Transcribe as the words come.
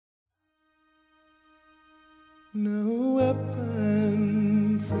No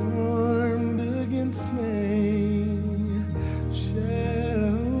weapon formed against me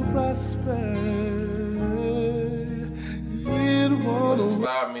shall prosper. What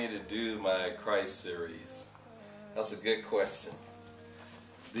inspired me to do my Christ series? That's a good question.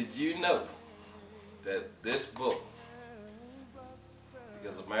 Did you know that this book,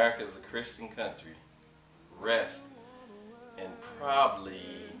 because America is a Christian country, rests in probably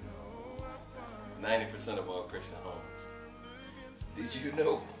 90% of all Christian homes? Did you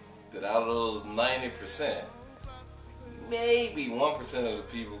know that out of those 90%, maybe 1% of the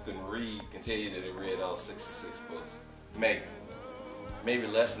people can tell you that they read all 66 books? Maybe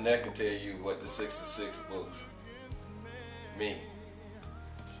less than that can tell you what the 66 books mean.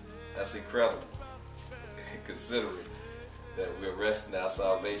 That's incredible, considering that we're resting our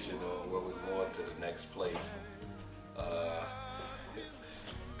salvation on where we're going to the next place,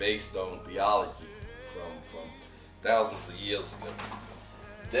 based on theology from thousands of years ago.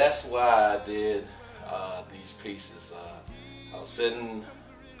 That's why I did these pieces. I was sitting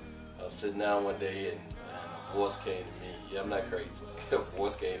down one day and a voice came to me. Yeah, I'm not crazy. A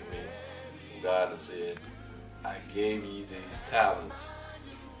voice came to me from God and said, I gave you these talents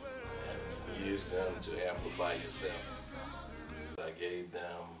and use them to amplify yourself. I gave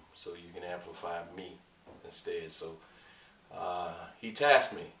them so you can amplify me instead. So he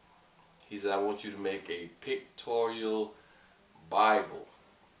tasked me. He said, I want you to make a pictorial Bible.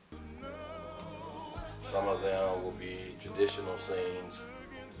 Some of them will be traditional scenes.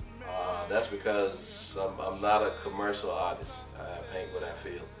 That's because I'm not a commercial artist. I paint what I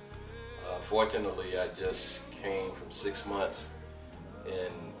feel. Fortunately, I just came from 6 months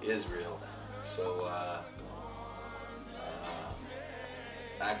in Israel, so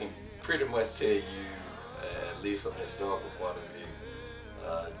I can pretty much tell you, at least from a historical point of view,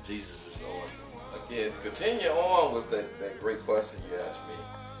 Jesus is Lord. Again, continue on with that great question you asked me.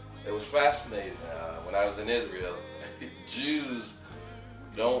 It was fascinating. When I was in Israel, Jews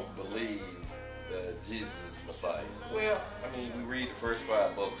don't believe that Jesus is Messiah. Well, I mean, we read the first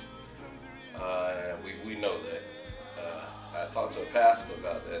 5 books, and we know that. I talked to a pastor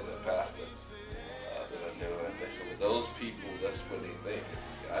about that, that I knew, and they said, well, those people, that's what they think.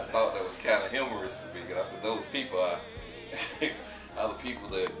 I thought that was kind of humorous to me, because I said, those people are the people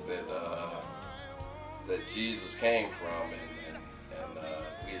that Jesus came from, and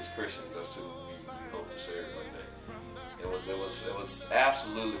we as Christians, that's who we hope to serve one day. It was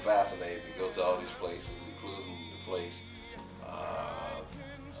absolutely fascinating to go to all these places, including the place,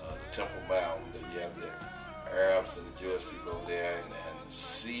 the Temple Mount, that you have the Arabs and the Jewish people over there, and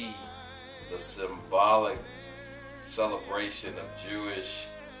see the symbolic celebration of Jewish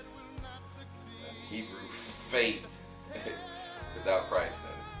and Hebrew faith without Christ in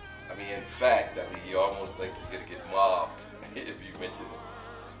it. I mean, in fact, you almost think you're going to get mobbed if you mention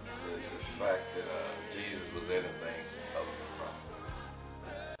the fact that Jesus was anything other than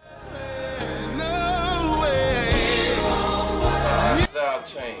prophet. Style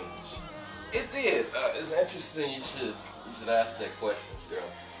change. It did. It's interesting. You should ask that question,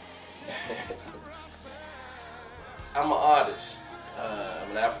 girl. I'm an artist.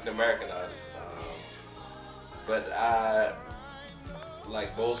 I'm an African American artist, but I,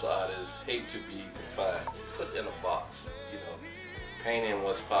 like most artists, hate to be confined, put in a box. You know, painting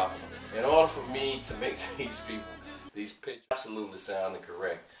what's popular. In order for me to make these pictures absolutely sounding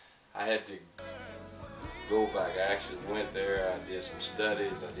correct, I had to go back. I actually went there. I did some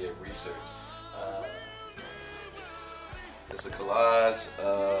studies. I did research. It's a collage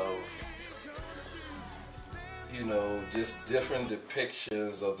of, you know, just different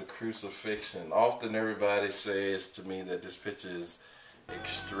depictions of the crucifixion. Often everybody says to me that this picture is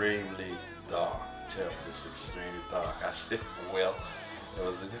extremely dark. Tim, it's extremely dark. I said, well, it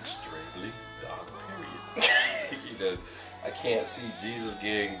was an extremely dark period. You know, I can't see Jesus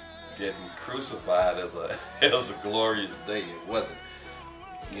getting crucified as a glorious day. It wasn't.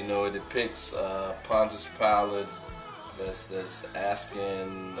 You know, it depicts Pontius Pilate that's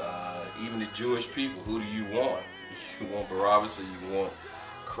asking even the Jewish people, who do you want? You want Barabbas or you want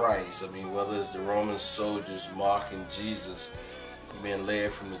Christ? I mean, whether it's the Roman soldiers mocking Jesus being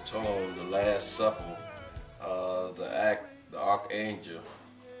led from the tomb, the Last Supper, the archangel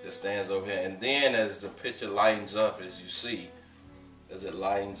that stands over here, and then as the picture lightens up, as you see, as it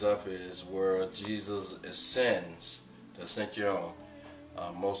lightens up, is where Jesus ascends, the Ascension.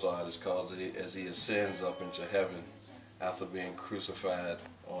 Most artists calls it as he ascends up into heaven after being crucified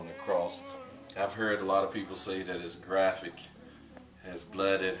on the cross. I've heard a lot of people say that it's graphic, has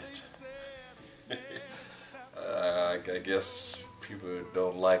blood in it. I guess people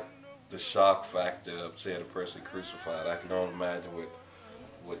don't like the shock factor of seeing a person crucified. I can only imagine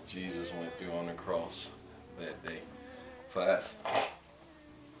what Jesus went through on the cross that day for us.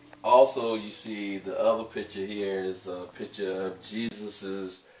 Also, you see the other picture here is a picture of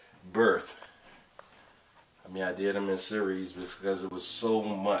Jesus's birth. I mean, I did them in series because it was so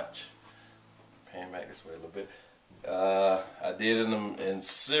much. Pan back this way a little bit. I did them in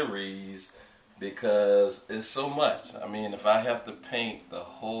series because it's so much. I mean, if I have to paint the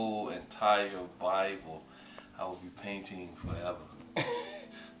whole entire Bible, I will be painting forever.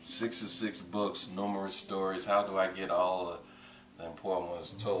 66 books, numerous stories. How do I get all the important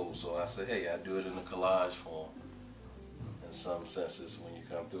ones told? So I said, hey, I do it in a collage form in some senses when you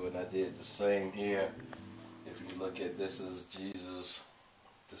come through. And I did the same here. If you look at this is Jesus'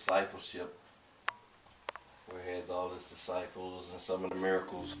 discipleship, where he has all his disciples and some of the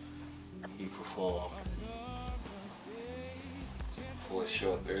miracles he performed for a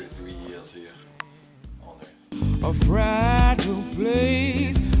short 33 years here on earth. A fragile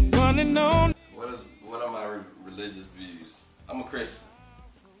place running on. What are my religious views? I'm a Christian.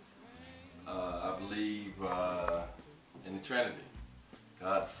 I believe in the Trinity.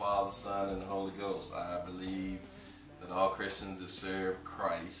 God the Father, Son, and the Holy Ghost. I believe that all Christians that serve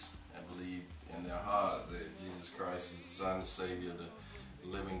Christ and believe in their hearts that Jesus Christ is the Son and Savior, the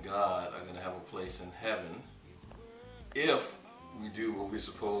living God, are going to have a place in heaven if we do what we're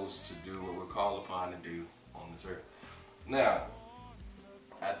supposed to do, what we're called upon to do on this earth. Now,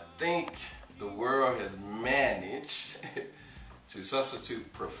 I think the world has managed to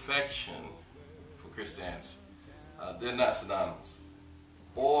substitute perfection for Christianity. They're not synonymous.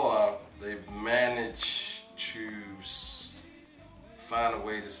 Or they've managed to find a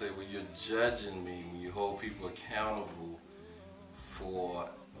way to say, well, you're judging me when you hold people accountable for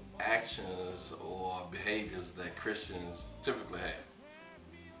actions or behaviors that Christians typically have.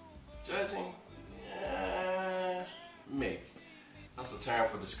 Judging? Yeah, maybe. That's a term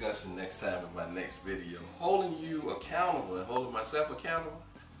for discussion next time in my next video. Holding you accountable and holding myself accountable?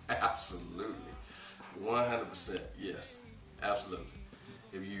 Absolutely. 100% yes. Absolutely.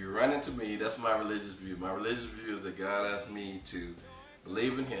 If you run into me, that's my religious view. My religious view is that God asked me to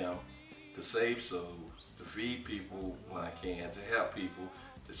believe in Him, to save souls, to feed people when I can, to help people,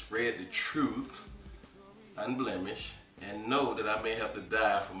 to spread the truth, unblemished, and know that I may have to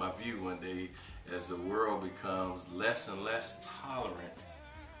die for my view one day as the world becomes less and less tolerant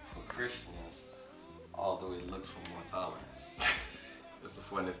for Christians, although it looks for more tolerance. That's a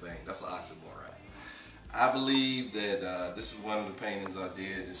funny thing. That's an oxymoron, right? I believe that this is one of the paintings I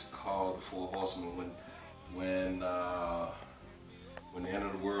did. It's called The Four Horsemen. When the end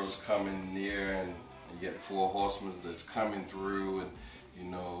of the world is coming near, and you get the four horsemen that's coming through, and you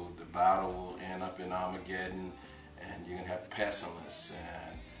know the battle will end up in Armageddon, and you're gonna have pestilence,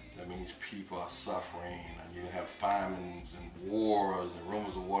 and that means people are suffering, and you're gonna have famines and wars and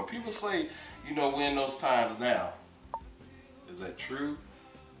rumors of war. People say, you know, we're in those times now. Is that true?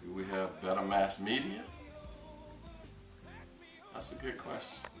 Do we have better mass media? That's a good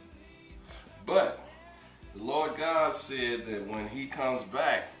question. But the Lord God said that when He comes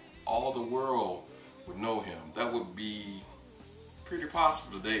back, all the world would know Him. That would be pretty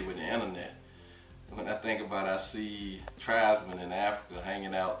possible today with the internet. When I think about it, I see tribesmen in Africa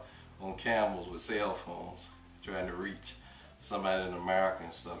hanging out on camels with cell phones, trying to reach somebody in America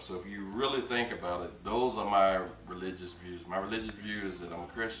and stuff. So if you really think about it, those are my religious views. My religious view is that I'm a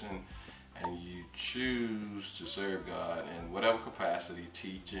Christian, and you choose to serve God in whatever capacity,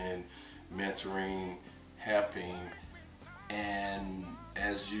 teaching, mentoring, helping, and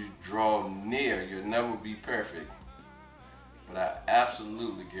as you draw near, you'll never be perfect. But I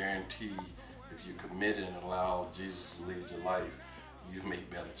absolutely guarantee if you're committed and allow Jesus to lead your life, you make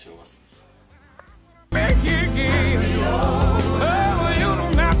better choices.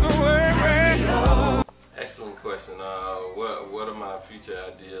 Excellent question. What are my future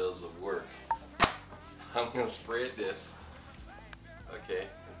ideas of work? I'm gonna spread this, okay,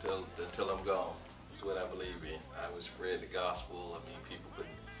 until I'm gone. That's what I believe in. I would spread the gospel. I mean, people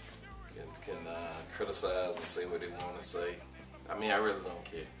can criticize and say what they want to say. I mean, I really don't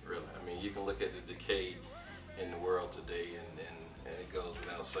care, really. I mean, you can look at the decay in the world today, and it goes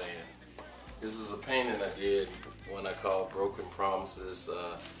without saying. This is a painting I did, one I call Broken Promises,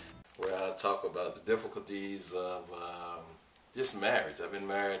 where I talk about the difficulties of just marriage. I've been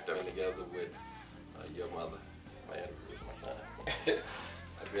married, I've been together with your mother, my son.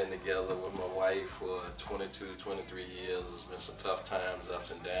 I've been together with my wife for 22, 23 years. It's been some tough times, ups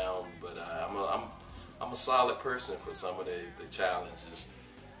and downs, but I'm a solid person for some of the challenges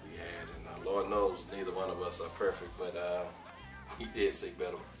we had. And Lord knows neither one of us are perfect, but He did say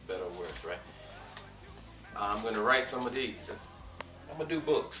better better words, right? I'm going to write some of these. I'm going to do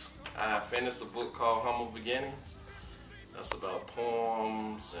books. I finished a book called Humble Beginnings. That's about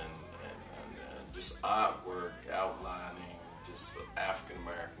poems and just artwork outlining just African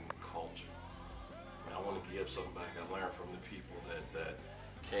American culture. I want to give something back. I learned from the people that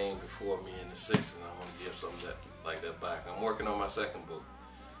came before me in the 60s, and I want to give something like that back. I'm working on my second book.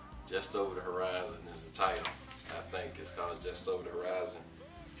 Just Over the Horizon is the title. I think it's called Just Over the Horizon,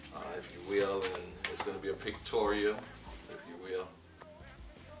 if you will, and it's going to be a pictorial, if you will.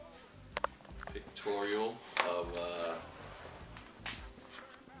 Pictorial of,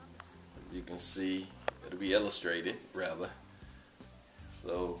 you can see, it'll be illustrated, rather.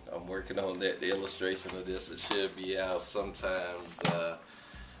 So I'm working on that, the illustration of this. It should be out sometimes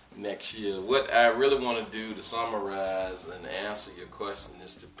next year. What I really want to do to summarize and answer your question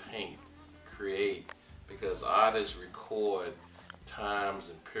is to paint, create, because artists record times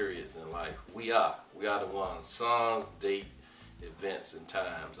and periods in life. We are the ones. Songs date events and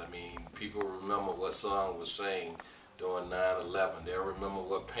times. I mean, people remember what song was sang during 9/11. They'll remember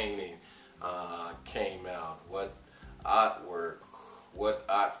what painting came out, what artwork, what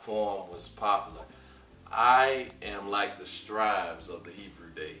art form was popular. I am like the scribes of the Hebrew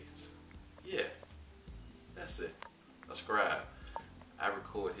days. Yeah, that's it. A scribe. I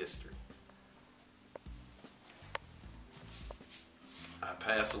record history. I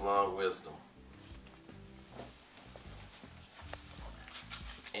pass along wisdom.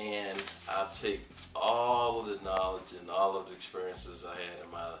 And I take all of the knowledge and all of the experiences I had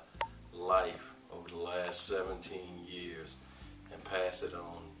in my life over the last 17 years and pass it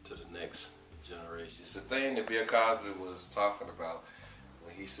on to the next generation. It's the thing that Bill Cosby was talking about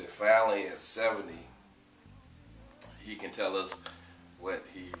when he said finally at 70 he can tell us what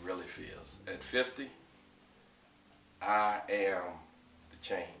he really feels. At 50, I am the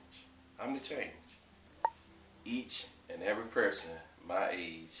change. I'm the change. Each and every person my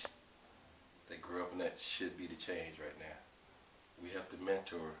age that grew up in that should be the change right now. We have to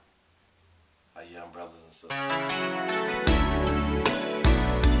mentor our young brothers and sisters.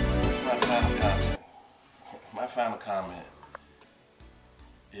 That's my final comment. My final comment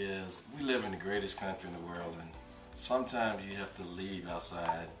is we live in the greatest country in the world, and sometimes you have to leave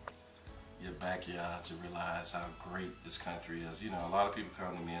outside your backyard to realize how great this country is. You know, a lot of people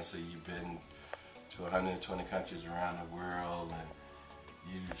come to me and say you've been to 120 countries around the world and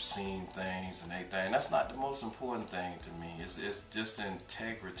you've seen things and everything. That's not the most important thing to me. It's just the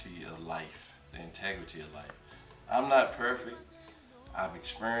integrity of life. The integrity of life. I'm not perfect. I've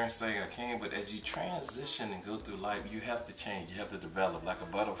experienced things I can, but as you transition and go through life, you have to change. You have to develop like a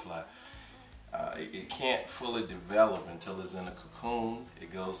butterfly. It can't fully develop until it's in a cocoon.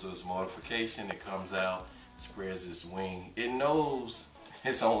 It goes through its mortification. It comes out, spreads its wing. It knows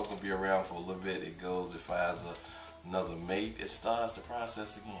it's only going to be around for a little bit. It goes, it finds another mate. It starts the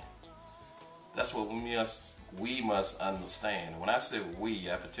process again. That's what we must understand. When I say we,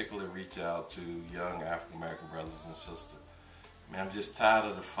 I particularly reach out to young African American brothers and sisters. Man, I'm just tired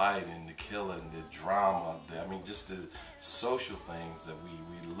of the fighting, the killing, the drama. Just the social things that we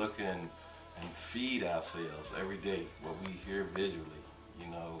look in and feed ourselves every day, what we hear visually. You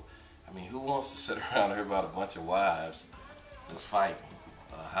know, who wants to sit around and hear about a bunch of wives that's fighting?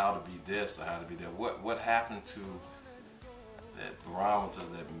 How to be this or how to be that? What happened to that barometer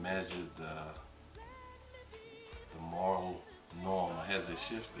that measured the moral norm? Has it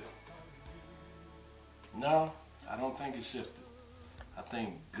shifted? No, I don't think it shifted. I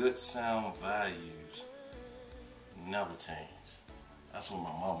think good sound values never change. That's what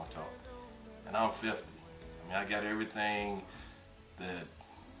my mama taught me. And I'm 50. I got everything that,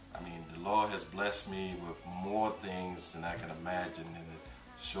 the Lord has blessed me with more things than I can imagine in the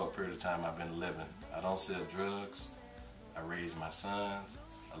short period of time I've been living. I don't sell drugs. I raise my sons.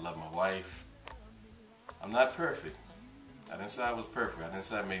 I love my wife. I'm not perfect. I didn't say I was perfect. I didn't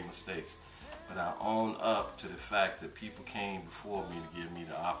say I made mistakes. But I own up to the fact that people came before me to give me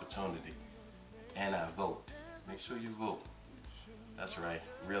the opportunity. And I vote. Make sure you vote. That's right.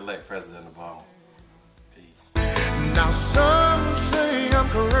 Re-elect President Obama. Peace. Now some say I'm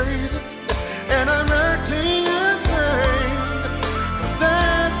crazy and I'm acting